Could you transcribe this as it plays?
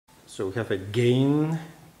So we have again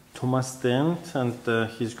Thomas Dent, and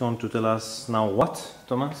he's going to tell us now what,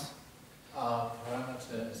 Thomas?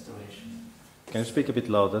 Parameter estimation. Can you speak a bit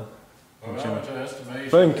louder? Parameter estimation.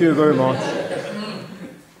 Thank you very much.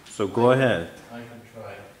 So go ahead. I can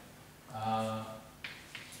try.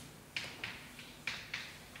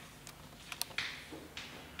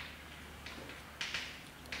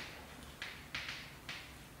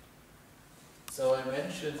 So I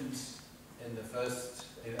mentioned in the first,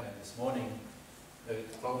 this morning, the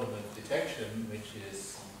problem of detection, which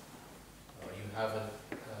is you have a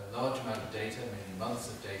large amount of data, maybe months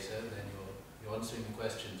of data, then you're answering the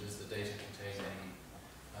question, does the data contain any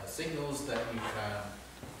signals that you can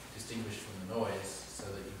distinguish from the noise so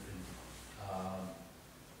that you can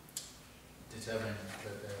determine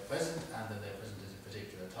that they're present and that they're present at a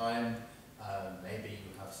particular time. Maybe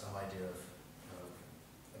you have some idea of,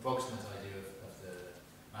 approximate idea of the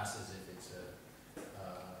masses if it's a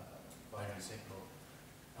binary signal.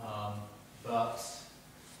 But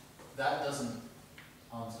that doesn't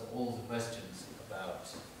answer all the questions about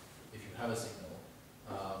if you have a signal.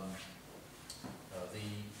 The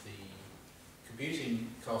computing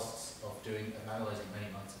costs of analyzing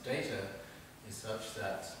many months of data is such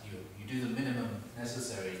that you do the minimum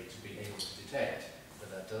necessary to be able to detect, but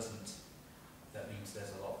that means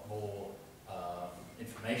there's a lot more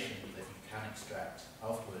information that you can extract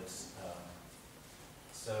afterwards.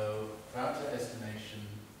 So parameter estimation,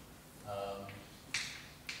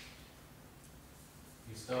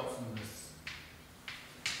 you start from this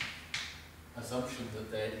assumption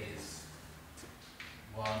that there is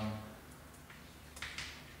one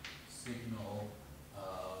signal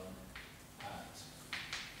at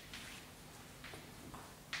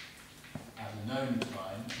a known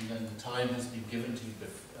time, and then the time has been given to you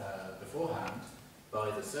beforehand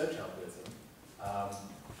by the search algorithm,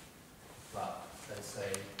 but let's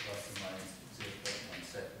say plus or minus 0.1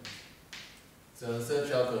 seconds. So the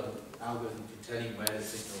search algorithm can tell you where the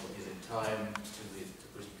signal is in time with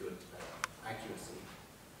pretty good accuracy.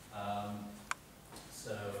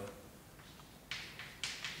 So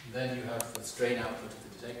then you have the strain output of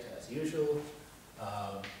the detector as usual,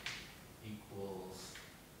 equals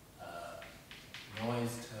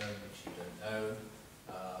noise term, which you don't know,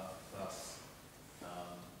 plus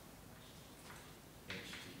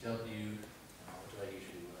HDW. What do I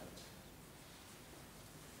usually write?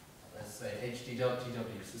 Let's say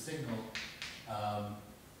HDW is the signal.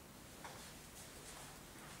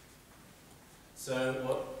 So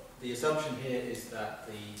what the assumption here is that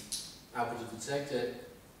the output of the detector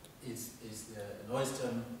is the noise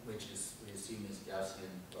term, which we assume is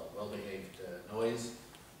Gaussian, well-behaved noise,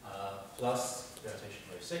 plus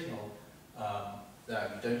gravitational wave signal.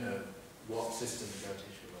 That we don't know what system the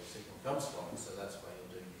gravitational wave signal comes from, so that's why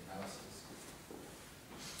you're doing the analysis.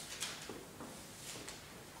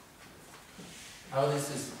 How this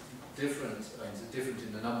is different, it's different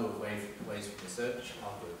in a number of ways from the search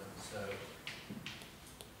algorithm. So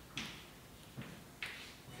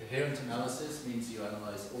coherent analysis means you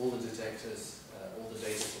analyze all the detectors, all the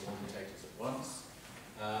data from all detectors at once.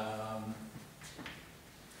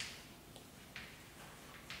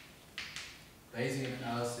 Bayesian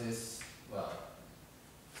analysis, well,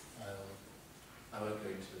 I won't go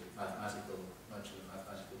into much of a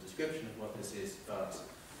mathematical description of what this is, but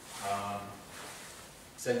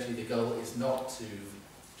essentially the goal is not to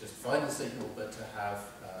just find the signal, but to have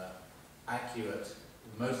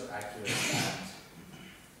the most accurate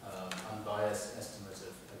and unbiased estimate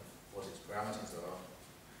of what its parameters are.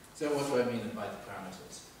 So what do I mean by the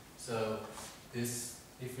parameters? So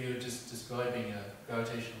if we were just describing a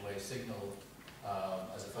gravitational wave signal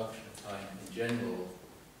as a function of time in general,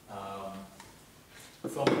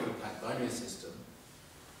 from a compact binary system,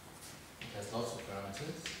 it has lots of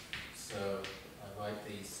parameters. So I write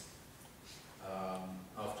these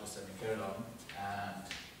after a semicolon, and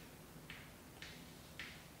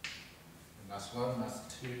mass 1, mass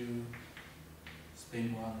 2,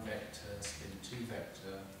 spin 1 vector, spin 2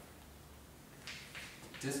 vector,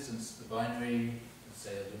 distance to the binary, let's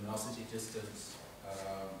say a luminosity distance,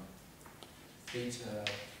 theta,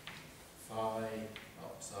 phi,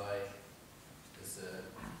 psi, there's an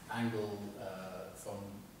angle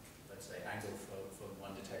let's say angle from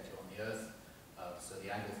one detector on the Earth, so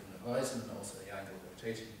the angle from the horizon and also the angle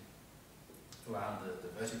rotating around the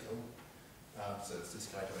vertical, so it's this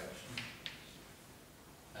guy direction.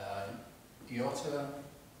 Iota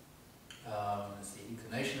is the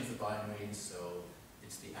inclination of the binary, so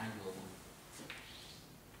it's the angle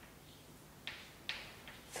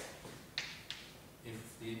if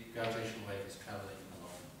the gravitational wave is traveling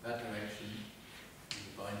along that direction, the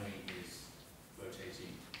binary is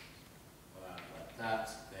rotating that,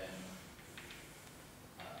 then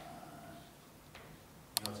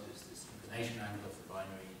notice this inclination angle of the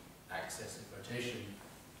binary axis of rotation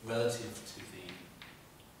relative to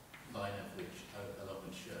the line of which, along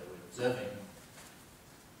which we're observing.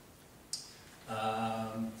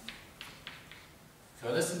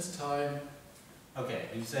 Coalescence time. Okay,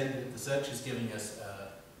 we've said that the search is giving us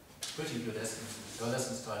a pretty good estimate of the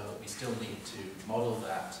coalescence time, but we still need to model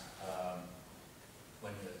that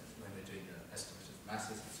when we're doing an estimate of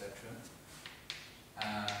masses, etc.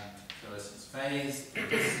 And coalescence phase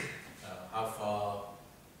is how far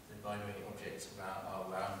the binary objects are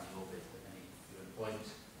around the orbit at any given point.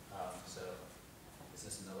 So this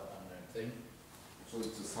is another unknown thing. So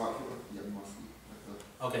it's a circular, yeah, mostly.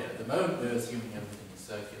 Okay, at the moment we're assuming everything is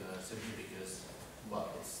circular simply because, well,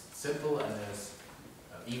 it's simple and there's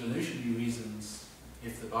evolutionary reasons.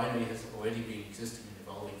 If the binary has already been existing and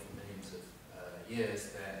evolving for millions of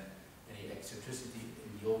years, then any eccentricity in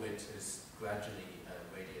the orbit is gradually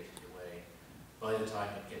radiated away by the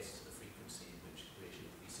time it gets to the frequency which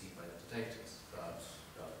we see by the detectors, but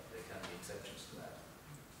there can be exceptions to that.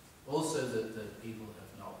 Also, that people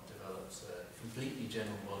have not developed a completely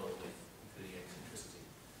general model with including eccentricity.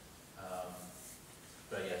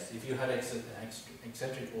 But yes, if you had an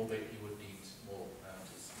eccentric orbit, you would need more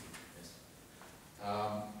parameters. Yes.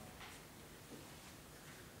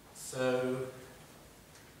 So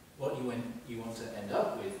what you want to end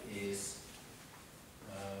up with is,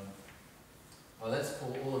 well, let's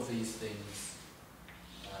call all of these things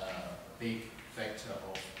a big vector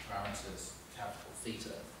of parameters, capital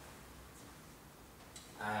theta.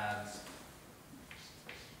 And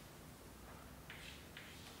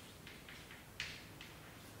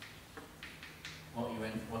what you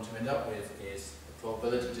want to end up with is a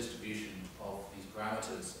probability distribution of these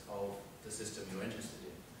parameters of the system you're interested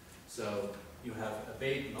in. So you have a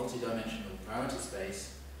big multi-dimensional parameter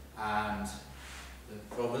space, and the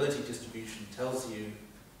probability distribution tells you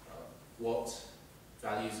what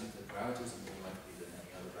values of the parameters are more likely than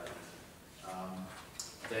any other values.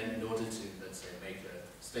 Then in order to, let's say, make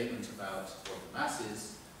a statement about what the mass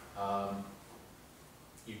is,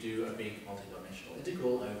 you do a big multi-dimensional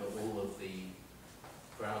integral over all of the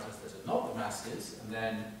parameters that are not the masses, and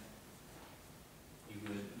then you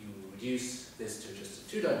reduce this to just a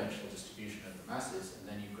two-dimensional distribution of the masses, and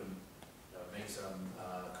then you can make some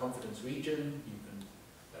confidence region. You can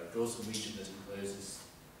draw some region that encloses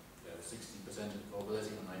 60% of probability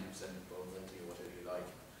or 90% of probability or whatever you like.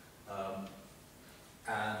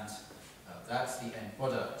 And that's the end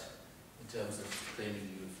product in terms of claiming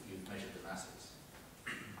you've measured the masses.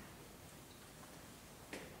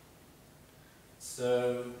 So,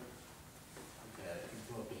 okay, I can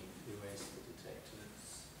probably erase the detectors.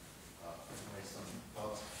 Erase some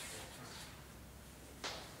parts of the detectors.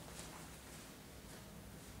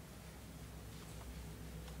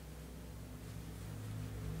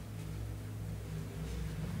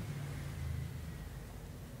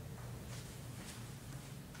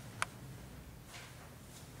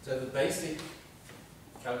 So the basic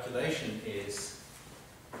calculation is,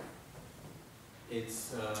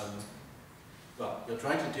 well, you're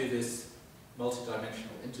trying to do this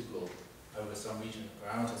multi-dimensional integral over some region of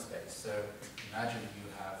parameter space. So imagine you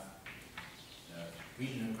have a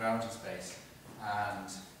region of parameter space, and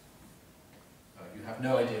you have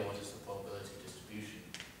no idea what is the probability distribution,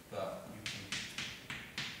 but you can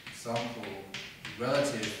sample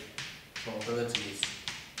relative probabilities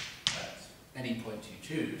at any point you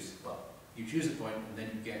choose. Well, you choose a point and then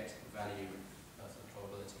you get the value of the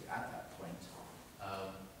probability at that point.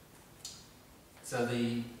 So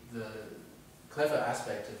the clever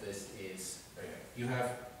aspect of this is, you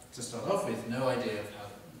have, to start off with, no idea of how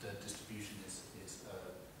the distribution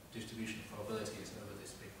distribution of probability is over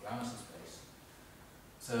this big parameter space.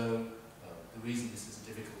 So the reason this is a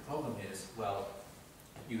difficult problem is, well,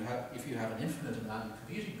 if you have an infinite amount of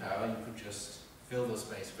computing power, you could just fill the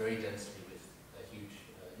space very densely with a huge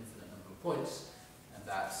infinite number of points, and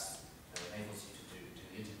that enables you to do the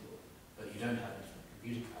integral. But you don't have infinite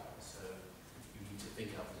computing power, so you need to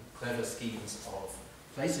think up clever schemes of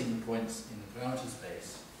placing the points in the parameter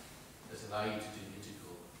space that allow you to do the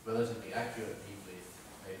integral relatively accurately with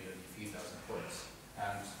maybe only a few thousand points.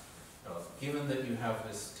 And given that you have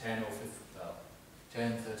this 10 or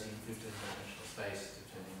 10, 13, 15 dimensional space,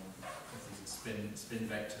 depending on if these spin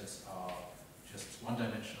vectors are just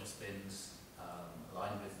one-dimensional spins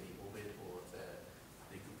aligned with the orbit, or if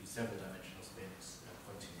they could be several dimensional spins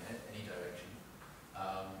pointing in any direction.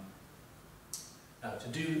 Now, to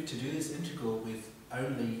do this integral with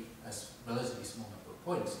only a relatively small number of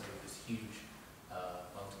points over this huge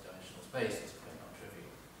multi-dimensional space is quite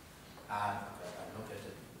non-trivial. And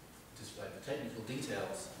like the technical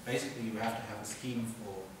details, basically you have to have a scheme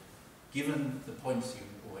for, given the points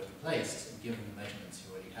you've already placed and given the measurements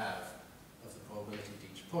you already have of the probability at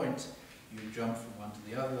each point, you jump from one to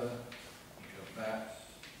the other, you jump back.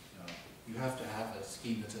 You have to have a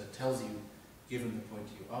scheme that tells you, given the point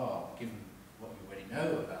you are, given what you already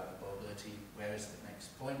know about the probability, where is the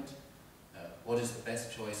next point, what is the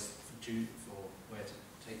best choice for where to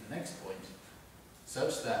take the next point,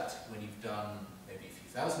 such that when you've done maybe a few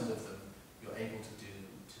thousand of them, you're able to do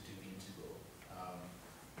the integral.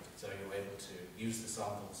 So you're able to use the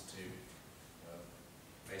samples to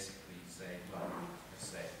basically say, well, let's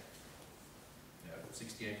say,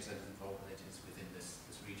 68% of the probability is within this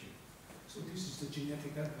region. So this is the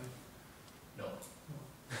genetic element? No.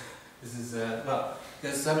 This is, well,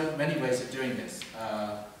 there's so many ways of doing this.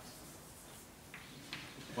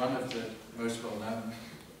 One of the most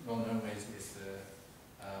well-known ways is the,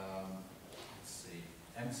 let's see,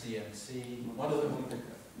 MCMC. One of them,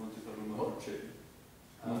 Markov chain,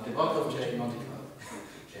 Monte Carlo.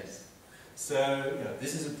 Yes. So,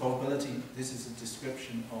 this is a probability, this is a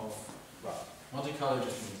description of, well, Monte Carlo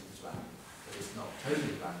just means it's random, but it's not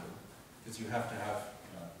totally random, because you have to have,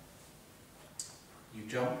 you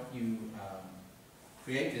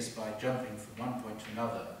create this by jumping from one point to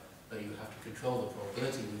another, but you have to control the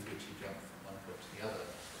probability with which you jump from one point to the other.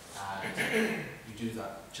 And you do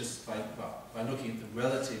that just by looking at the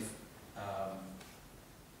relative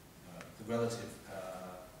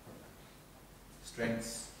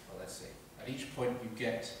strengths. Well, let's say at each point you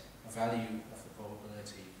get a value of the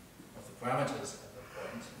probability of the parameters at the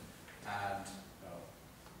point, and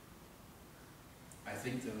I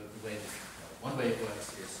think the way one way it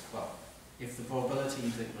works is, well, if the probability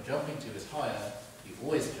that you're jumping to is higher, you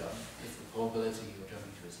always jump. If the probability you're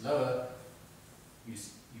jumping to is lower, you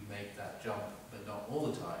make that jump, but not all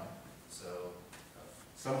the time. So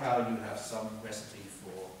somehow you have some recipe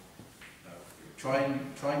for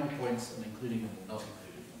trying the points and including them or not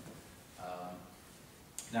including them.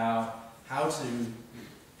 Now, how to?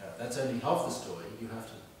 That's only half the story. You have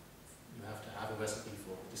to have a recipe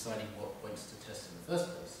for deciding what points to test in the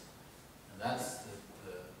first place, and that's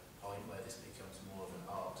the point where this becomes more of an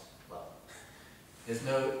art. Well, there's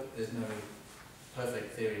no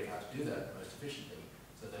perfect theory of how to do that most efficiently.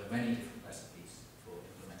 So there are many different recipes for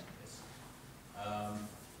implementing this.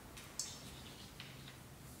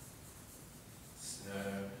 So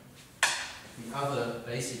the other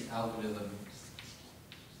basic algorithm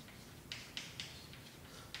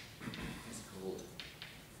is called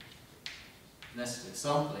nested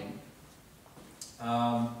sampling.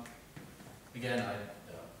 Again, I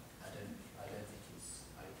don't think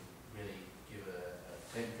I can really give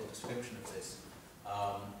a technical description of this,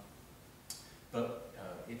 but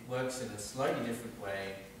it works in a slightly different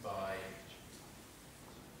way by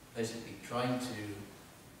basically trying to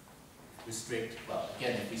restrict. Well,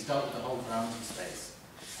 again, if we start with the whole parameter space,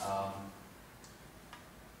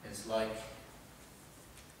 it's like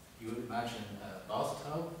you would imagine a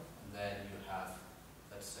bathtub, and then you have,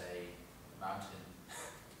 let's say, a mountain,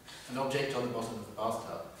 an object on the bottom of the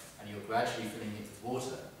bathtub, and you're gradually filling it with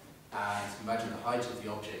water. And imagine the height of the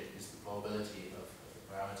object is the probability of the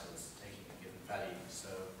parameters taking a given value. So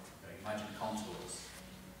imagine contours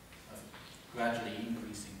of gradually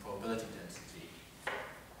increasing probability density.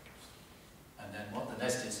 And then what the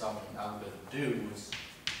nested sampling algorithm do was,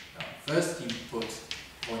 first you put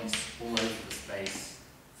points all over the space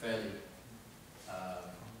fairly,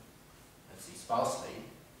 let's see, sparsely,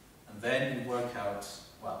 and then you work out,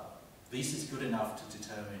 well, this is good enough to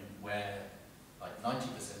determine where like 90%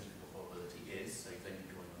 of your probability is, so then you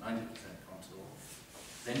draw your 90% contour.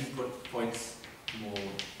 Then you put points more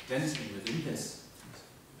densely within this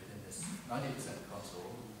 90% contour,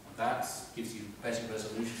 and that gives you better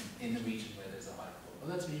resolution in the region where there's a high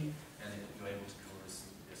probability, and you're able to draw this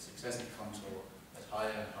successive contour at higher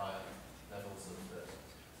and higher levels of the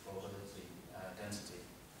probability density.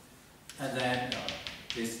 And then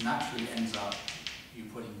this naturally ends up you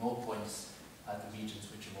putting more points at the regions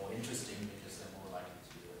which are more interesting because they're more likely to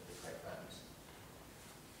be the correct values.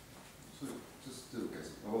 So just to guess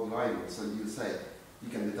about LIGO, so you say you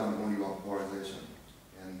can determine only one polarization,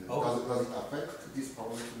 and does it affect this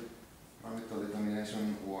parameter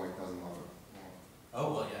determination, or it doesn't matter?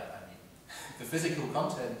 Oh well, yeah. I mean, the physical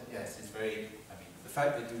content, yes, is very. I mean, the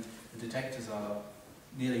fact that the detectors are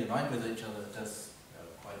nearly aligned with each other does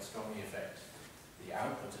quite strongly affect the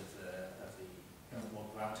output of the what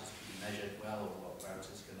parameters can be measured well or what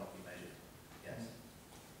parameters cannot be measured. Yes.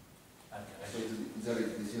 So is that a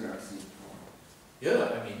general see?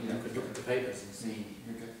 Yeah, I mean, you could look at the papers and see.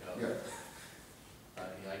 Okay.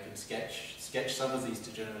 I can sketch some of these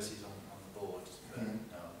degeneracies on straightforward. But,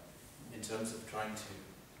 in terms of trying to,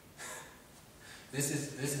 this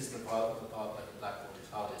is the part where the blackboard is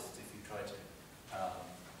hardest. If you try to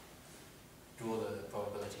draw the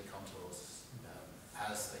probability contours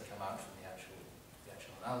as they come out from the actual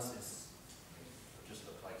analysis, it'll just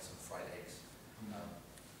look like some fried eggs.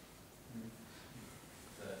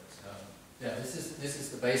 Yeah, this is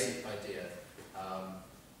the basic idea.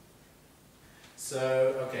 So,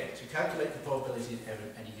 okay, to calculate the probability at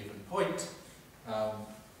any given point,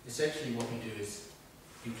 essentially what we do is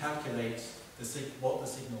you calculate what the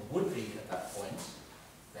signal would be at that point,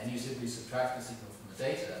 then you simply subtract the signal from the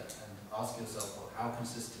data and ask yourself, well, how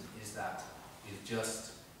consistent is that with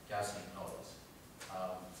just Gaussian noise?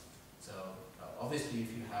 Obviously, if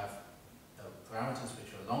you have parameters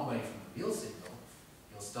which are a long way from the real signal,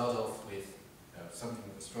 you'll start off with something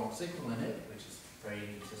with a strong signal in it, which is very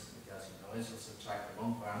inconsistent with Gaussian noise. You'll subtract the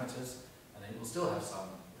wrong parameters, and it will still have some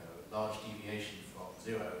large deviation from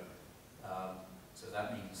zero. So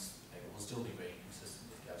that means it will still be very inconsistent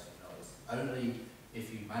with Gaussian noise. Only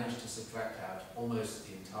if you manage to subtract out almost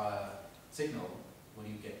the entire signal will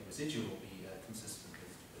you get the residual be consistent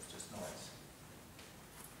with just noise.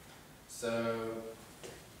 So,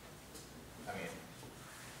 I mean,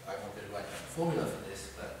 I'm not going to write down a formula for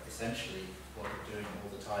this, but essentially what we're doing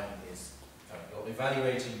all the time is you're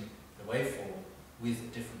evaluating the waveform with a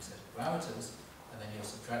different set of parameters, and then you're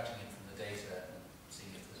subtracting it from the data and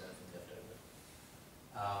seeing if there's anything left over.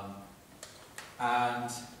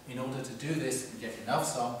 And in order to do this and get enough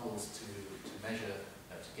samples to measure,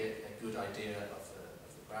 to get a good idea of the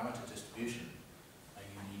parameter distribution,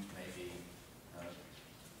 you need maybe a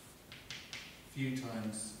few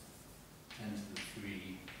times 10 to the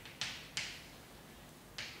 3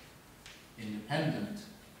 independent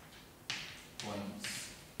points.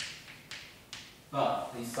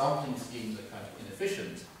 But these sampling schemes are kind of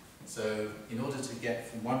inefficient, so in order to get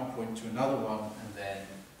from one point to another one and then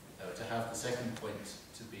to have the second point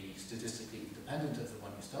to be statistically independent of the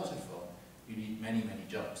one you started from, you need many, many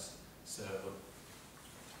jumps. So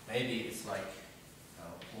maybe it's like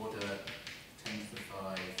order 10 to the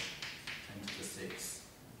 5, 10 to the 6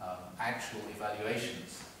 actual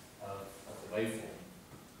evaluations of the waveform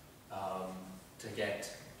to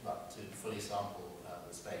get to fully sample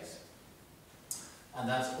the space. And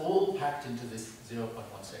that's all packed into this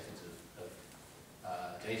 0.1 seconds of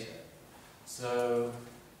data. So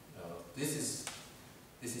this is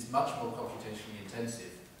much more computationally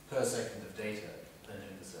intensive per second of data than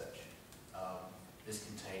doing the search. This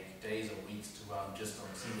can take days or weeks to run just on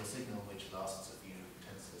a single signal, which lasts a few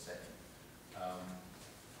tenths of a second.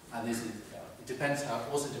 And this is, it depends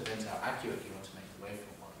also depends how accurate you want to make the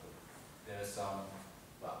waveform model. There are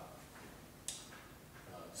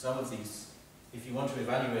some of these, if you want to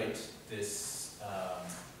evaluate this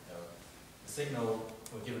the signal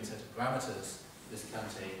for a given set of parameters, this can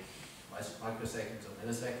take microseconds or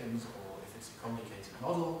milliseconds, or if it's a complicated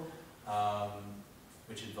model,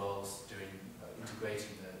 which involves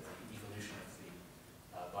integrating the evolution of the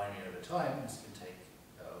binary over time, this can take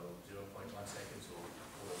 0.1 seconds or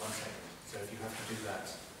 1 second. So if you have to do that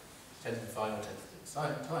 10 to the 5 or 10 to the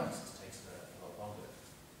 6 times, this takes a lot longer.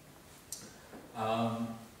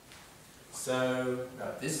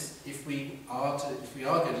 If we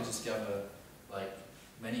are going to discover like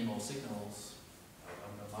many more signals,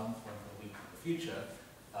 one per month, one per week in the future,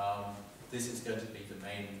 this is going to be the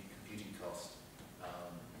main computing cost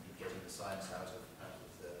in getting the science out of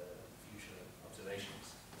the future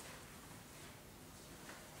observations.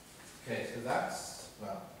 Okay, so that's,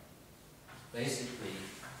 basically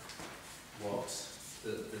what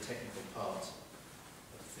the technical part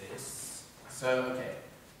of this. So, okay,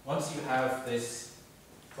 once you have this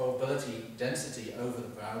probability density over the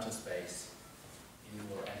parameter space, you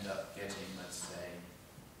will end up getting, let's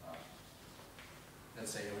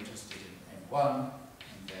say you're interested in M1,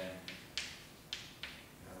 and then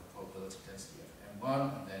you have a probability density of M1,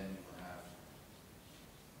 and then you will have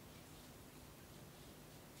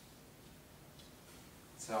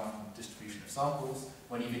some distribution of samples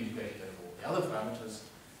when you've integrated over all the other parameters,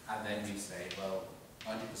 and then we say, well,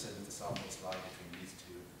 90% of the samples lie between these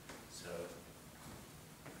two, so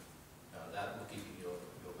that will give you your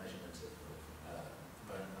measurement of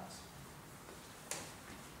component mass.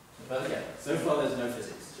 But yeah, so far there's no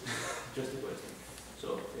physics, just a question.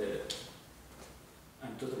 So,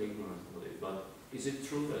 I'm totally ignorant about it, but is it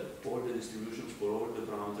true that all the distributions for all the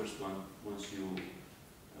parameters, once you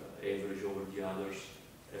average over the others,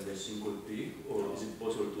 have a single peak, or is it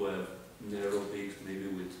possible to have narrow peaks, maybe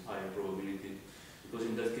with higher probability? Because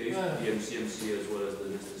in that case, the MCMC as well as the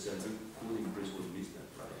nested sampling could in principle miss that,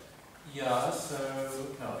 right? Yeah, so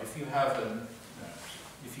no, if you have a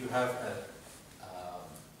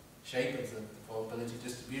shape of the probability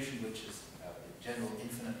distribution which is in general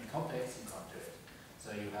infinitely complex, you can't do it.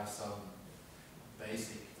 So you have some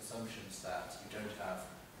basic assumptions that you don't have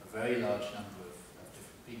a very large number of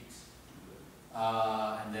different peaks,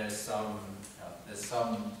 and there's some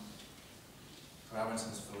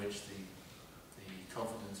parameters for which the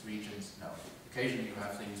confidence regions. No, occasionally you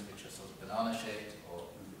have things which are sort of banana shaped, or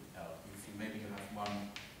maybe you have one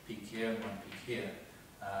peak here and one peak here,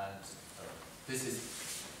 and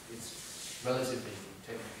it's relatively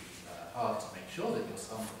technically hard to make sure that your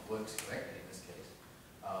sum works correctly in this case,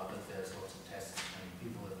 but there's lots of tests. I mean,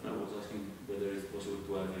 people have. I was asking whether it's possible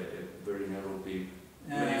to have a very narrow peak.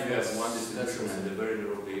 If you have one distribution and a very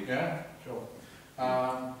narrow peak. Yeah, sure.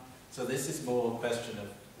 So this is more a question of,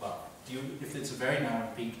 well, if it's a very narrow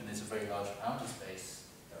peak and it's a very large parameter space,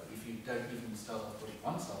 if you don't even start off putting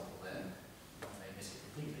one sample there, you may miss it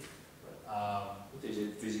completely. But is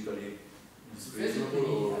it physically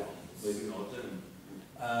reasonable, or maybe not?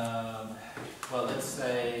 Well, let's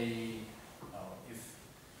say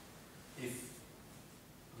if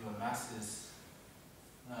your mass is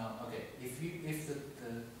if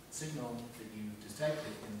the signal that you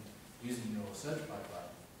detected in using your search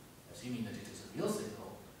pipeline, assuming that it is a real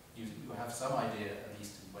signal, you have some idea at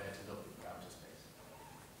least of where to look in parameter space.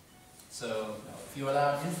 So if you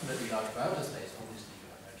allow infinitely large parameter space, obviously you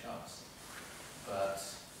have no chance. But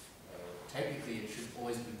technically, it should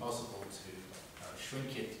always be possible to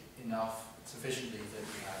shrink it enough, sufficiently that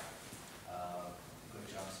you have a good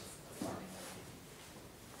chance of finding that peak.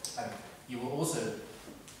 And you will also,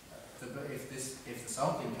 if the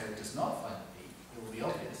sampling code does not find a peak, it will be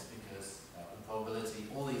obvious because the probability,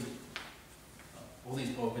 all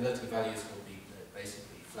these probability values will be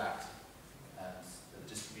basically flat, and the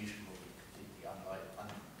distribution will be completely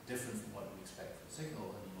different from what you expect from a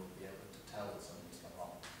signal, and you will be able to tell that something's gone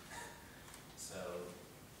wrong. So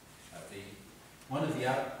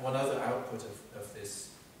one other output of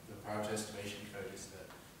this, the parameter estimation code, is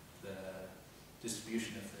the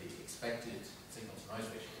distribution of the expected signal to noise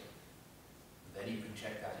ratio. And then you can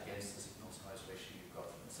check that against the signal to noise ratio you've got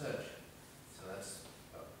from the search. So that's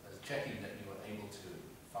checking that you are able to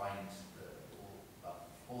find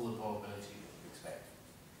all the probability that you expect.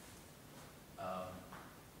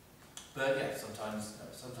 But yeah, sometimes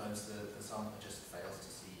the sampler just fails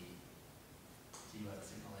to see where the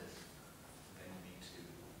signal is. Then you need to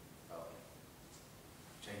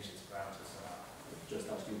change its parameters somehow. Just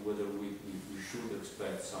asking whether we should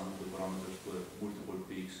expect some of the parameters to have multiple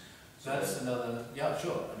peaks. So that's another, yeah,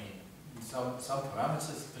 sure. I mean, some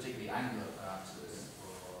parameters, particularly angular parameters,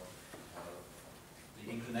 or the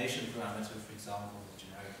inclination parameter, for example,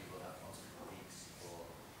 generically will have multiple peaks, or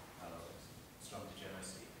strong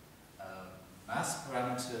degeneracy. Mass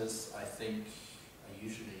parameters, I think, are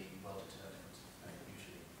usually well determined.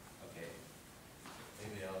 Okay.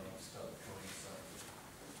 Maybe I'll start drawing some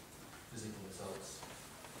physical results.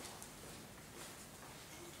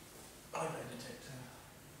 Eyelid detector.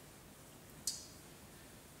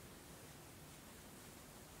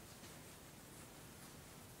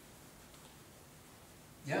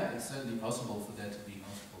 Yeah, it's certainly possible for there to be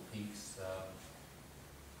multiple peaks.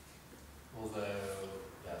 Although,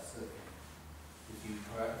 yeah, certainly, if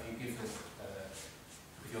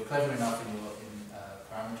you're clever enough in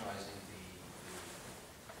parameterizing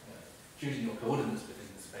choosing your coordinates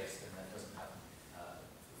within the space, then that doesn't happen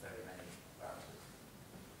for very many parameters.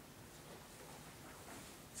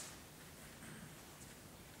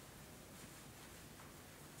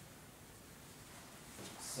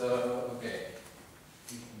 So, okay,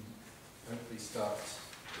 we can hopefully start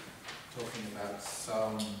talking about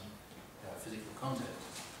some physical content.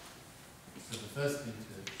 So the first thing to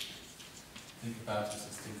think about is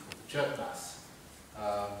this thing called the jerk mass.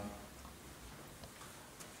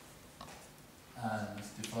 And it's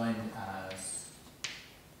defined as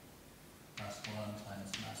mass 1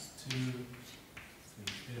 times mass 2,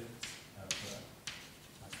 3/5 over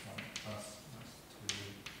mass 1 plus mass 2,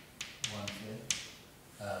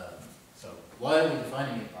 1/5. So why are we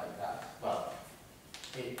defining it like that? Well,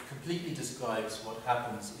 it completely describes what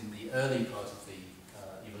happens in the early part of the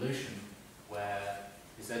evolution, where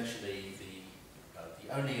essentially the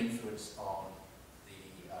only influence on the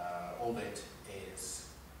orbit is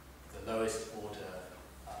the lowest order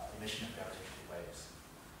emission of gravitational waves.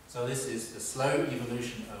 So this is the slow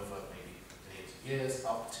evolution over maybe millions of years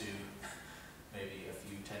up to maybe a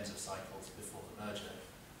few tens of cycles before the merger.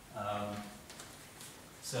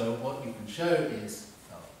 So what you can show is,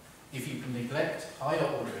 if you can neglect higher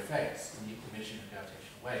order effects in the emission of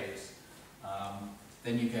gravitational waves,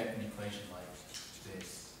 then you get an equation like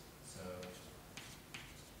this. So,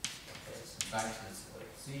 okay, some factors like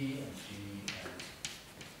C and G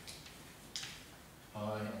and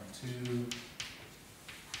I and 2.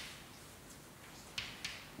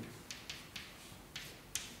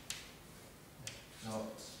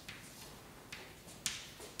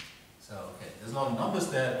 So, okay, there's a lot of numbers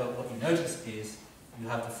there, but what you notice is you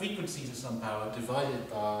have the frequency to some power divided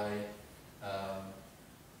by, I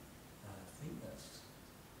think that's,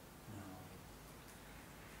 no.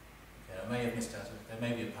 Okay, I may have missed out, there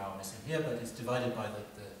may be a power missing here, but it's divided by the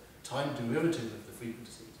time derivative of the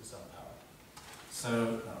frequency to some power.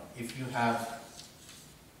 So, if you have,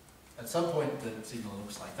 at some point the signal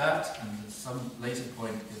looks like that, and at some later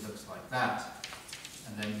point it looks like that,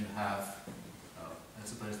 and then you have, I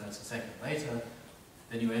suppose that's a second later,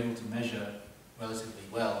 then you're able to measure relatively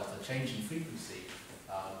well the change in frequency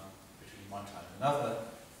between one time and another.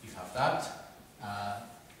 You have that.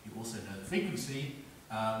 You also know the frequency.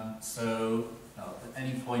 So at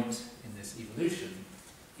any point in this evolution,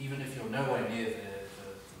 even if you're nowhere near the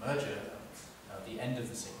merger, the end of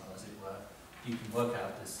the signal, as it were, you can work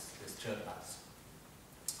out this chirp mass.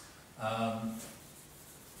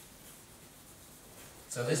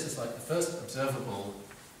 So this is like the first observable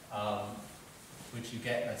which you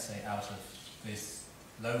get, let's say, out of this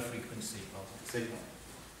low frequency multiple signal.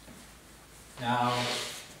 Now,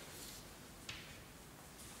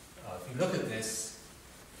 if you look at this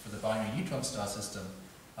for the binary neutron star system,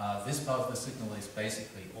 this part of the signal is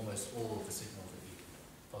basically almost all of the signal that you can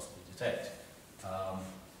possibly detect.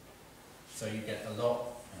 So you get a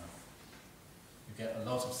lot. You get a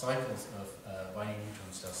lot of cycles of binary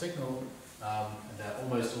neutron star signal, and they're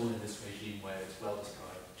almost all in this regime where it's well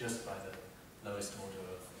described just by the lowest order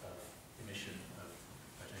of emission of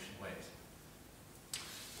radiation waves.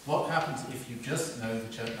 What happens if you just know the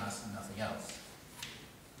chirp mass and nothing else?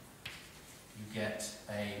 You get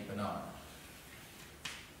a banana.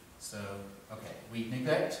 So, okay, we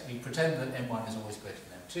pretend that M1 is always greater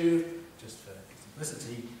than M2, just for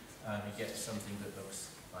simplicity, and we get something that looks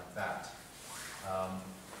like that.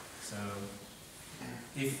 So,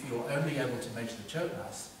 if you're only able to measure the chirp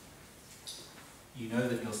mass, you know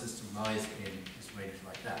that your system lies in this range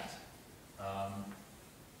like that.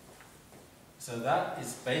 So that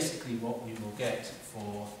is basically what we will get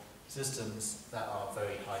for systems that are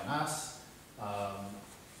very high mass,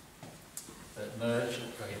 that merge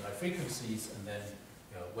at very high frequencies, and then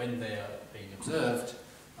when they are being observed,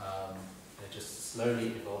 they're just slowly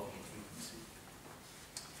evolving in frequency.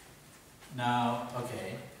 Now,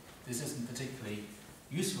 okay, this isn't particularly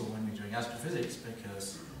useful when we're doing astrophysics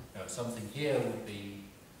because something here would be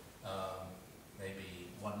maybe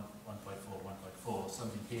 1.4, 1.4.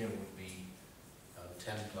 Something here would be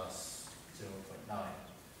 10 plus 0.9.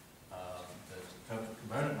 The total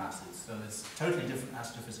component masses. So there's totally different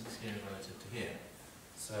astrophysics here relative to here.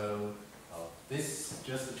 So this,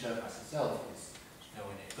 just the chirp mass itself, is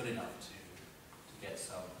nowhere near good enough to get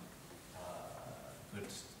some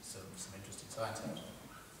interesting science out of it.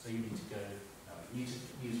 So you need to go. You need to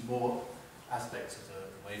use more aspects of the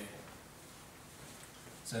waveform.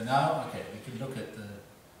 So now, okay, we can look at the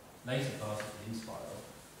later part of the in-spiral.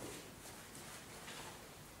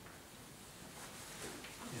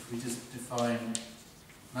 If we just define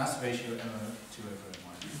mass ratio M2 over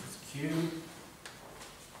M1 equals Q,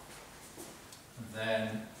 and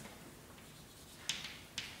then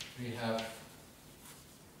we have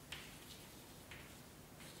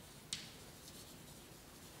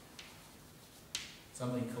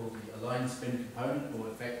something called the aligned spin component, or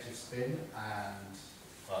effective spin, and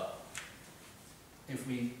if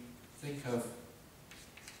we think of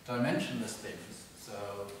dimensionless spins,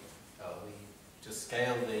 so we just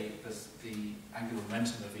scale the angular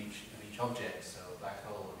momentum of each object, so a black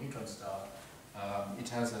hole or neutron star, it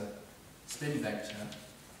has a spin vector,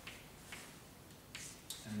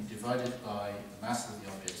 and divided by the mass of the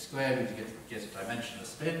object squared, we get a dimensionless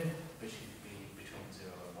spin, which would be between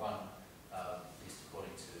 0 and 1.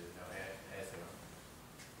 According to air theorem.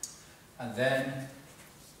 And then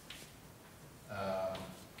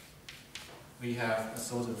we have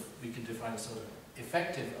we can define a sort of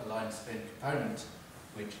effective aligned spin component,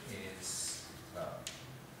 which is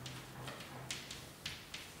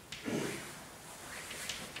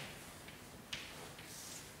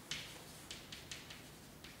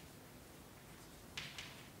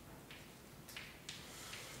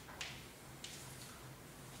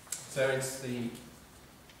so it's the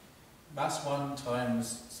mass 1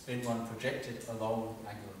 times spin 1 projected along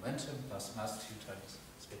angular momentum plus mass 2 times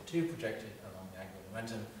spin 2 projected along the angular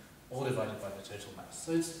momentum, all divided by the total mass.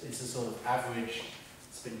 So it's a sort of average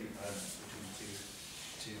spin component between the two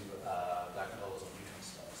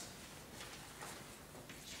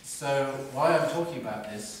So why I'm talking about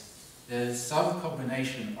this, there's some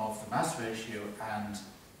combination of the mass ratio and the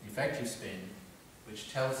effective spin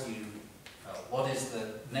which tells you what is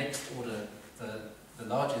the next order, the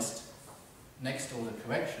largest next order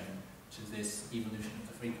correction to this evolution of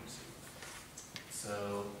the frequency.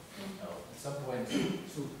 So at some point...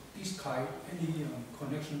 So this kind, any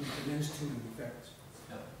connection with the lens tuning effect?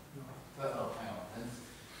 No. No. Oh, hang on.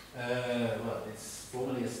 Well, it's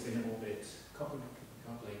formally a spin orbit Coupling.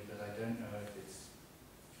 coupling, but I don't know if it's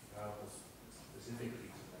comparable specifically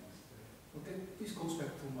to lens. Okay, this goes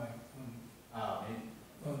back to my Maybe.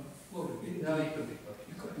 well, No, it could be. Okay.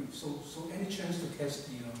 it could be. So any chance to test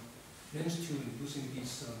the lens tuning using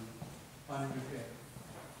this binary pair?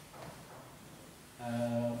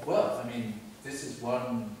 Well, I mean, this is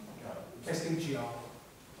one. Testing GR.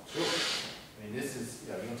 Sure. I mean, this is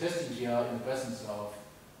you're testing GR in the presence of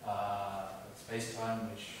space-time,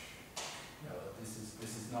 which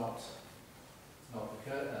this is not the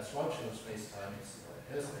Schwarzschild space-time. It's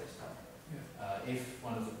Kerr space-time. Yeah. If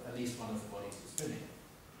at least one of the bodies is spinning.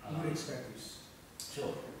 You would expect this.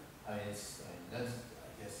 Sure. I mean, that's, I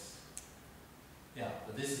guess. Yeah,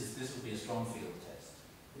 but this will be a strong field test.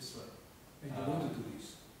 This way. And you want to do this.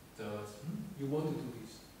 So You want to do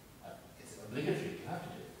this. it's obligatory. You have to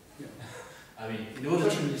do it. Yeah. I mean, in The order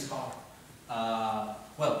question to. is hard.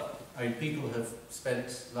 Well, I mean, people have spent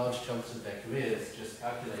large chunks of their careers just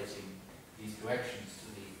calculating these corrections to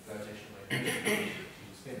the gravitational wave to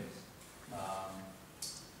spins.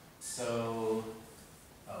 So,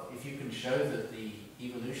 if you can show that the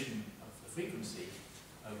evolution of the frequency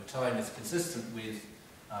over time is consistent with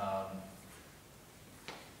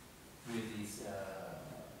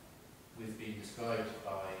being described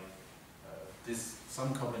by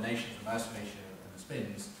some combination of the mass ratio and the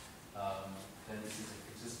spins, then this is a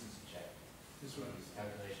consistency check. This way. These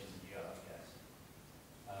calculations in GR, I guess.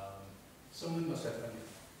 Someone must have done it.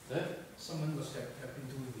 That? Someone must have been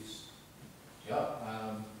doing this. Yeah.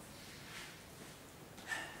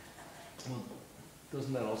 Well,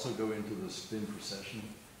 doesn't that also go into the spin precession?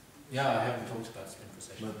 Yeah, I haven't talked about spin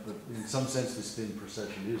precession. But in some sense, the spin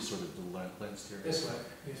precession is sort of the lens theory. This way.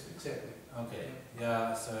 Yes, exactly. Okay.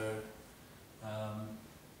 Yeah. So.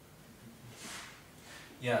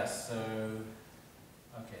 Yeah. So.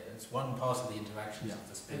 Okay, that's one part of the interactions of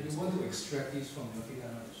the spins. And you want to extract these from your data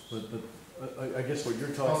analysis. But I guess what you're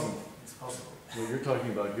talking, It's possible. what you're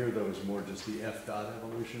talking about here though is more just the F dot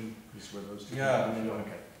evolution, is where those two. Yeah, come in. sure.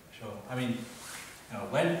 Okay. Sure. I mean,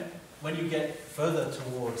 when you get further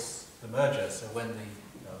towards the merger, so when the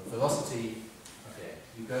velocity, okay,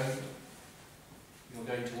 you're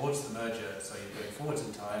going towards the merger, so you're going forwards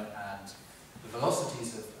in time, and the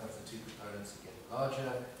velocities of the two components are getting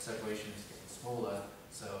larger, separation is getting smaller,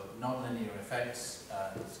 so nonlinear effects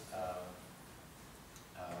and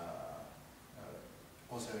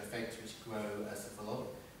also effects which grow as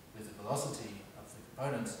with the velocity of the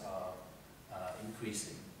components are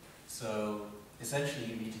increasing. So essentially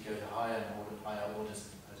you need to go to higher orders in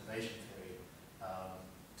the perturbation theory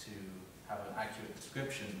to have an accurate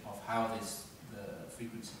description of how the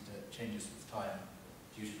frequency changes with time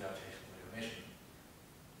due to gravitational wave emission.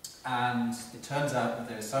 And it turns out that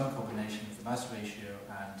there is some combination of the mass ratio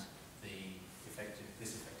and this effective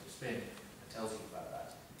spin that tells you about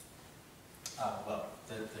that.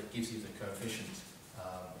 That gives you the coefficient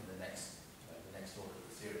in the next order of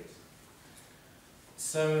the series.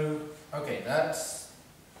 So, okay,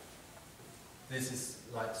 this is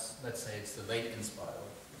like, let's say it's the late in-spiral,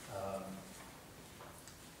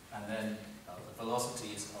 and then the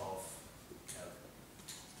velocities of,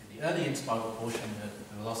 in the early in-spiral portion, the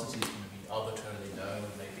velocity is going to be arbitrarily low,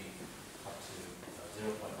 maybe up to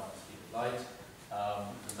 0.1 speed of light.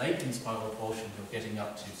 The late in-spiral portion, you're getting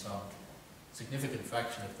up to some significant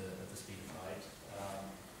fraction of the speed of light,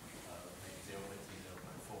 maybe 0.3,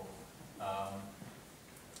 0.4.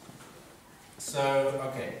 So,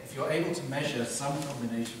 okay, if you're able to measure some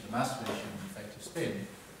combination of the mass ratio and the effective spin,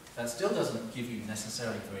 that still doesn't give you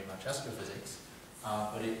necessarily very much astrophysics,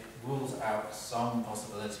 but it rules out some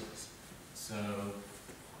possibilities. So,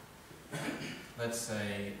 let's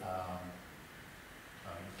say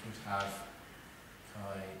you could have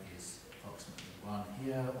chi is approximately 1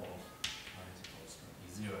 here, or chi is approximately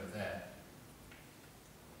 0 there.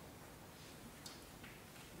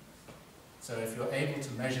 So if you're able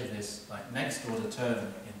to measure this like next order term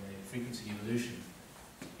in the frequency evolution,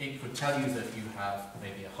 it could tell you that you have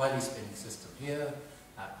maybe a highly spinning system here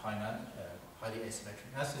at highly asymmetric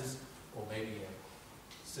masses, or maybe a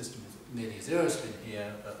system with nearly a zero spin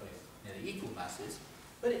here but with nearly equal masses,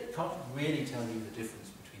 but it can't really tell you the difference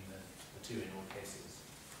between the two in all cases.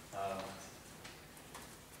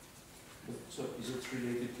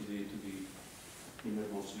 related to the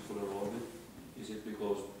innermost circular orbit? Is it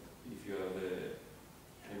because if you have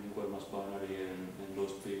an equal mass binary and low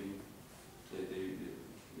spin, I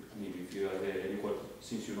mean, if you have an equal,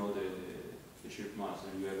 since you know the shift mass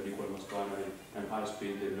and you have an equal mass binary and high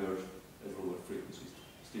spin, they merge at lower frequencies.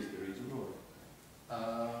 Is this the reason, or?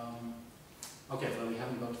 Okay, well, we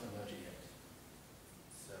haven't got to the merger yet.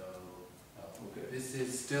 So, Okay. this is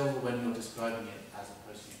still when you're describing it as a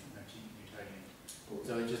Post-Newtonian. Okay.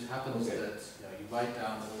 So it just happens Okay. that you write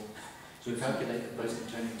down all, so you calculate the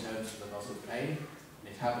Post-Newtonian terms for the loss of plane, and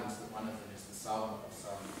it happens that one of them is the sum of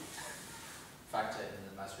some factor in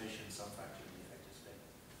the mass ratio and some factor in the effective spin.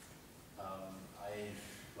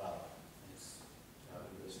 Well, it's, I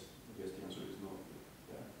guess the answer is no.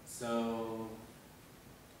 Yeah. so,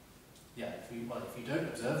 yeah, if you don't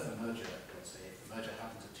observe the merger, let's say if the merger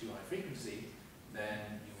happens at too high frequency,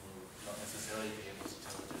 then you will not necessarily be able to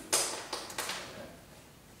tell the difference.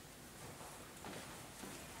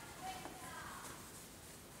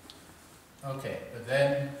 Okay, but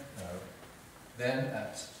then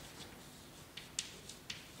at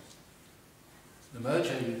the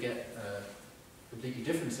merger you get a completely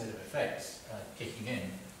different set of effects kicking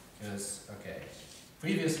in, because, okay,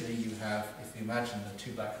 previously you have, if you imagine the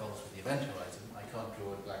two black holes with the event horizon, I can't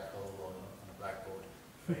draw a black hole on a blackboard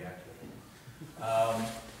very accurately.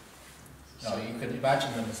 No, you can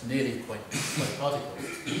imagine them as nearly point particles,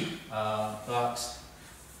 but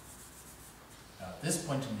at this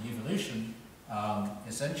point in the evolution,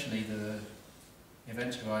 essentially the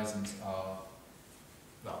event horizons are,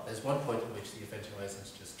 well, there's one point at which the event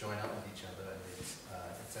horizons just join up with each other, and it's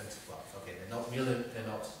well, okay, they're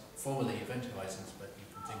not formally event horizons, but you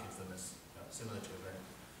can think of them as similar to event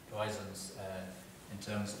horizons in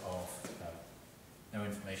terms of no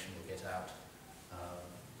information will get out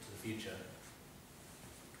to the future.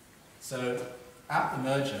 So at the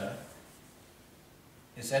merger,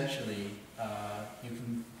 essentially, you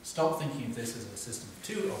can stop thinking of this as a system of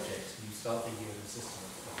two objects, and you start thinking of a system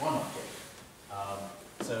of one object.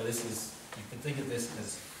 So this is, you can think of this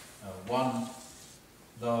as one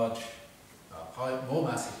large, more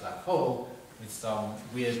massive black hole with some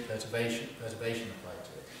weird perturbation applied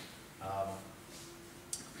to it.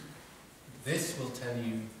 This will tell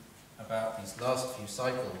you about these last few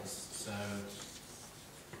cycles. So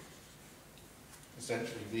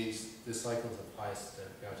essentially the cycles of highest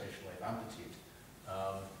gravitational wave amplitude.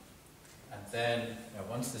 And then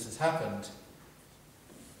once this has happened,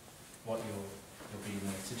 what you'll be in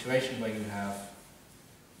a situation where you have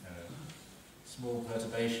small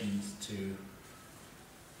perturbations to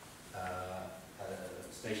a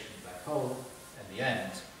stationary black hole at the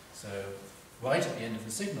end. So right at the end of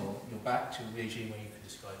the signal, you're back to a regime where you can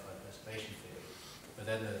describe by perturbation theory. But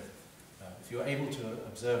then if you're able to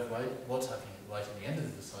observe what's happening right at the end of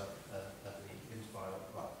the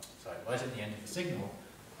right at the end of the signal,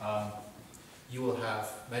 you will have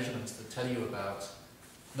measurements that tell you about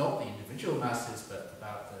not the individual masses, but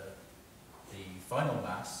about the final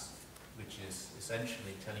mass, which is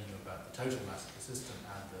essentially telling you about the total mass of the system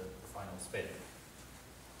and the final spin.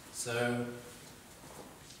 So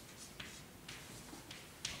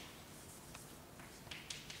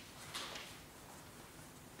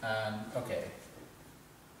okay,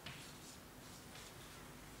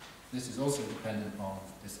 this is also dependent on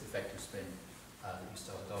this effective spin that you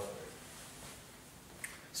started off with.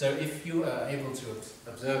 So if you are able to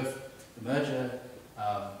observe the merger,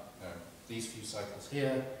 these few cycles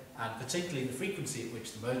here, and particularly the frequency at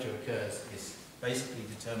which the merger occurs is basically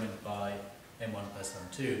determined by M1 plus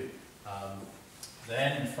M2,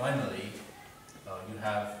 then finally you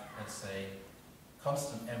have, let's say,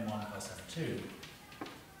 constant M1 plus M2.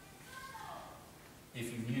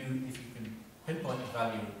 If you can pinpoint the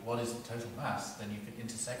value of what is the total mass, then you can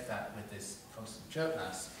intersect that with this constant jerk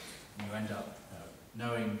mass, and you end up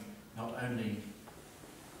knowing not only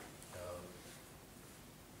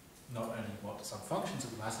what some functions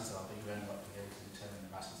of the masses are, but you end up being able to determine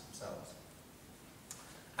the masses themselves,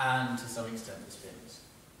 and to some extent the spins.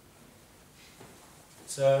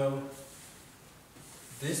 So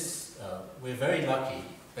this we're very lucky,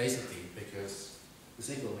 basically, because the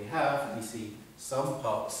signal we have, we see some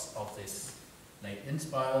parts of this late in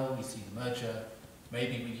spiral, we see the merger,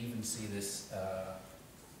 maybe we even see this,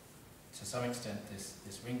 to some extent,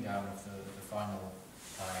 this ring down of the final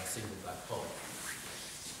single black hole.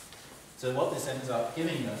 So what this ends up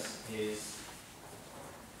giving us is,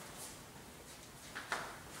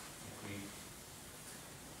 if we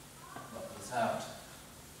plot this out,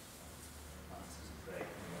 this isn't great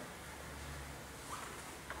anyway.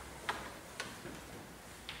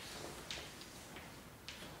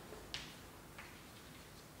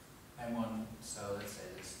 so let's say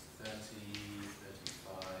there's 30,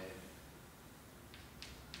 35,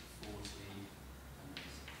 40, and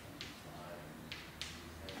there's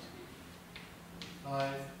 25, 80,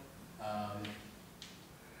 25.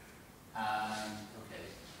 And okay,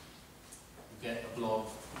 you get a blob.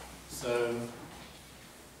 So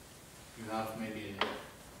you have maybe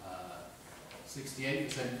a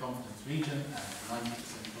 68% confidence region and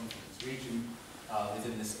 90% confidence region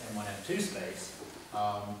within this M1, M2 space.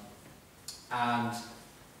 And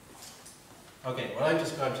okay, what I've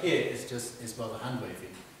described here is rather hand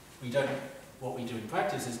waving. What we do in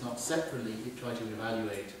practice is not separately try to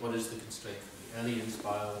evaluate what is the constraint from the early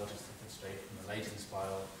inspiral, what is the constraint from the late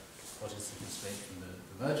inspiral, what is the constraint from the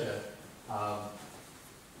merger.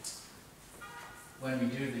 When we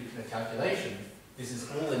do the calculation, this is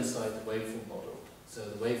all inside the waveform model. So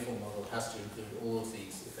the waveform model has to include all of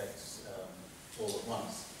these effects all at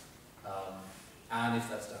once. And if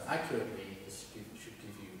that's done accurately, this should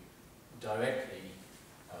give you directly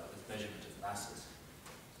with measurement of masses.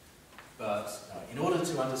 But in order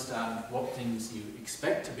to understand what things you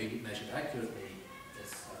expect to be measured accurately,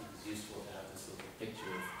 it's useful to have this sort of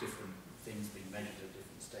picture of different things being measured at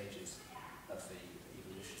different stages of the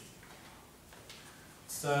evolution.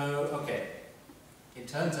 So, okay, it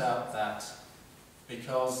turns out that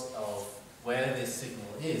because of where this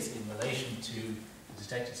signal is in relation to the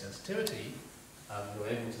detected sensitivity, you're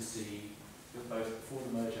able to see both before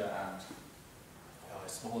the merger and a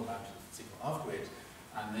small amount of signal after it,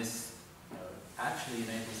 and this actually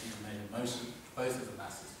enables you to measure both of the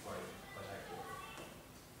masses quite accurately.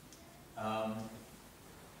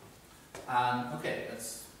 And okay,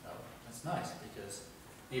 that's nice, because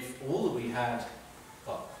if all that we had,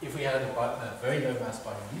 well, if we had a very low mass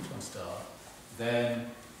binary neutron star,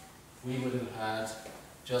 then we would have had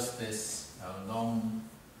just this long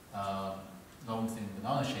thin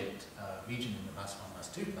banana-shaped region in the mass 1, mass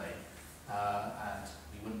 2 plane, and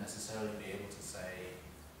we wouldn't necessarily be able to say,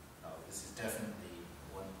 oh, this is definitely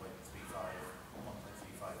 1.35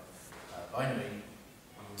 binary.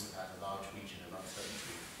 We would have had a large region of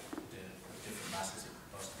uncertainty of different masses it could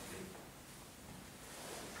possibly be.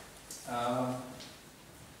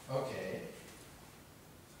 Okay,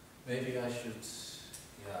 maybe I should,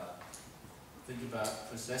 think about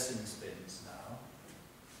processing spins now.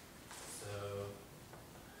 So,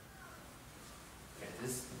 okay,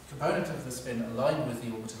 this component of the spin aligned with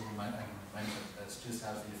the orbital angular momentum just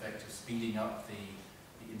has the effect of speeding up the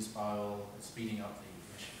in-spiral, speeding up the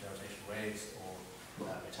emission gravitational waves, or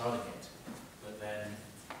retarding it. But then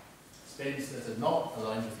spins that are not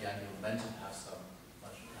aligned with the angular momentum have some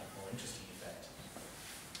much more interesting effect.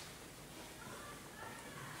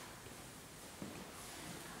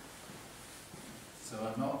 So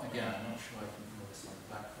I'm not sure I can draw this on the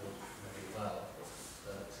blackboard very well,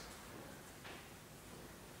 but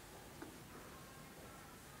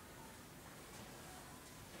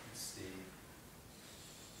let's see.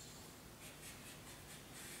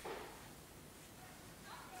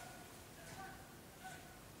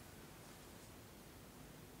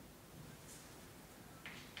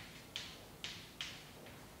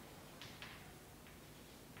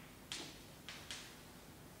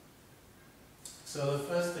 So the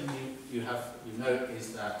first thing you note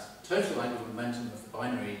is that total angular momentum of the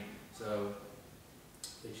binary, so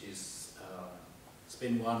which is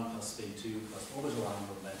spin 1 plus spin 2 plus orbital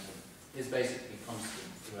angular momentum, is basically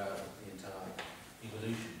constant throughout the entire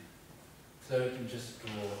evolution. So you can just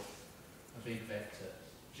draw a big vector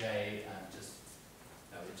J and it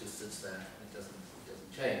just sits there. It doesn't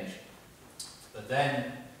change. But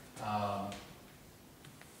then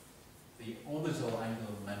the orbital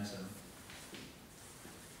angular momentum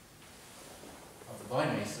of the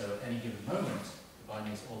binary, so at any given moment, the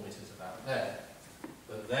binary's orbit is about there.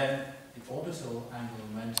 But then the orbital angular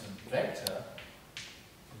momentum vector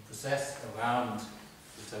can process around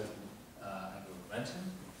the total angular momentum,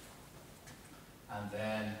 and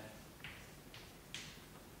then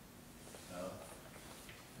the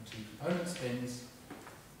two component spins,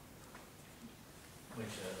 which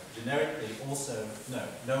are generically also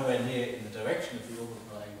nowhere near in the direction of the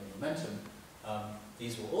orbital angular momentum.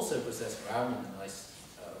 These will also process around in a nice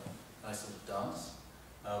sort of dance,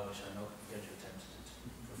 which I'm not going to attempt to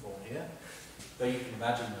perform here. But you can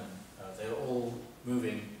imagine them, they're all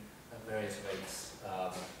moving at various rates,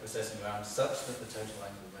 processing around such that the total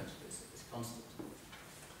angular momentum is constant.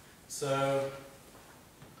 So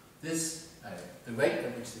this, the rate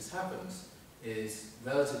at which this happens is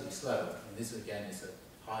relatively slow, and this again is a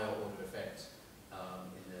higher order effect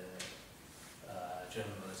in the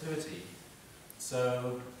general relativity.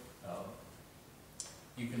 So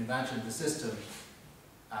you can imagine the system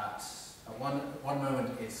at at one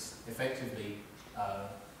moment it's effectively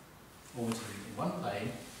orbiting in one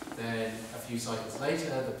plane, then a few cycles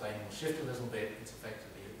later the plane will shift a little bit, it's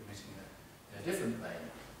effectively emitting in a different plane.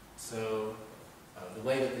 So the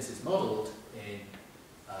way that this is modelled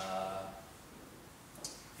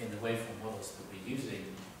in the waveform models that we're using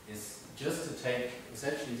is just to take,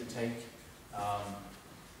 essentially to take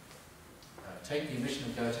the emission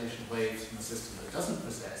of gravitational waves from a system that doesn't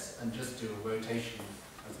precess and just do a rotation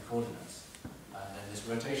of the coordinates. And then this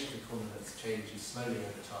rotation of the coordinates changes slowly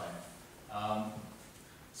over time.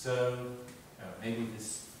 Maybe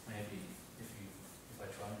if I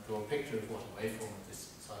try and draw a picture of what a waveform of this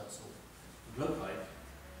sort would look like.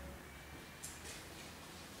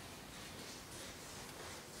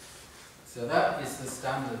 So that is the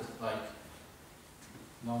standard, like,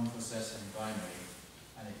 non-processing binary,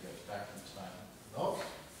 and it goes back in time a lot.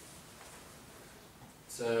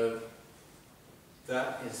 So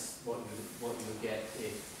that is what you would get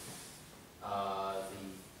if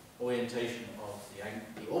the orientation of the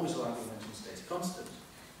orbital angular momentum stays constant.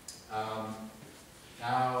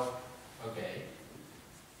 Now, okay,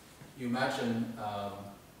 you imagine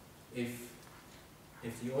if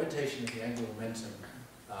the orientation of the angular momentum,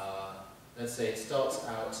 let's say it starts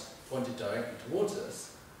out pointed directly towards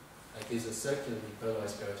us, like these are circularly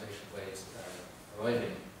polarized gravitational waves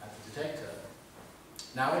arriving at the detector.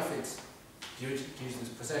 Now if it's, due to this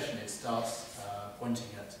precession, it starts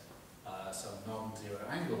pointing at some non-zero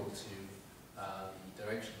angle to the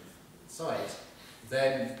direction of the sight,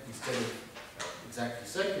 then instead of exactly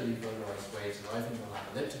circularly polarized waves arriving, we'll have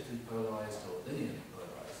elliptically polarized or linearly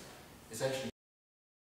polarized. Essentially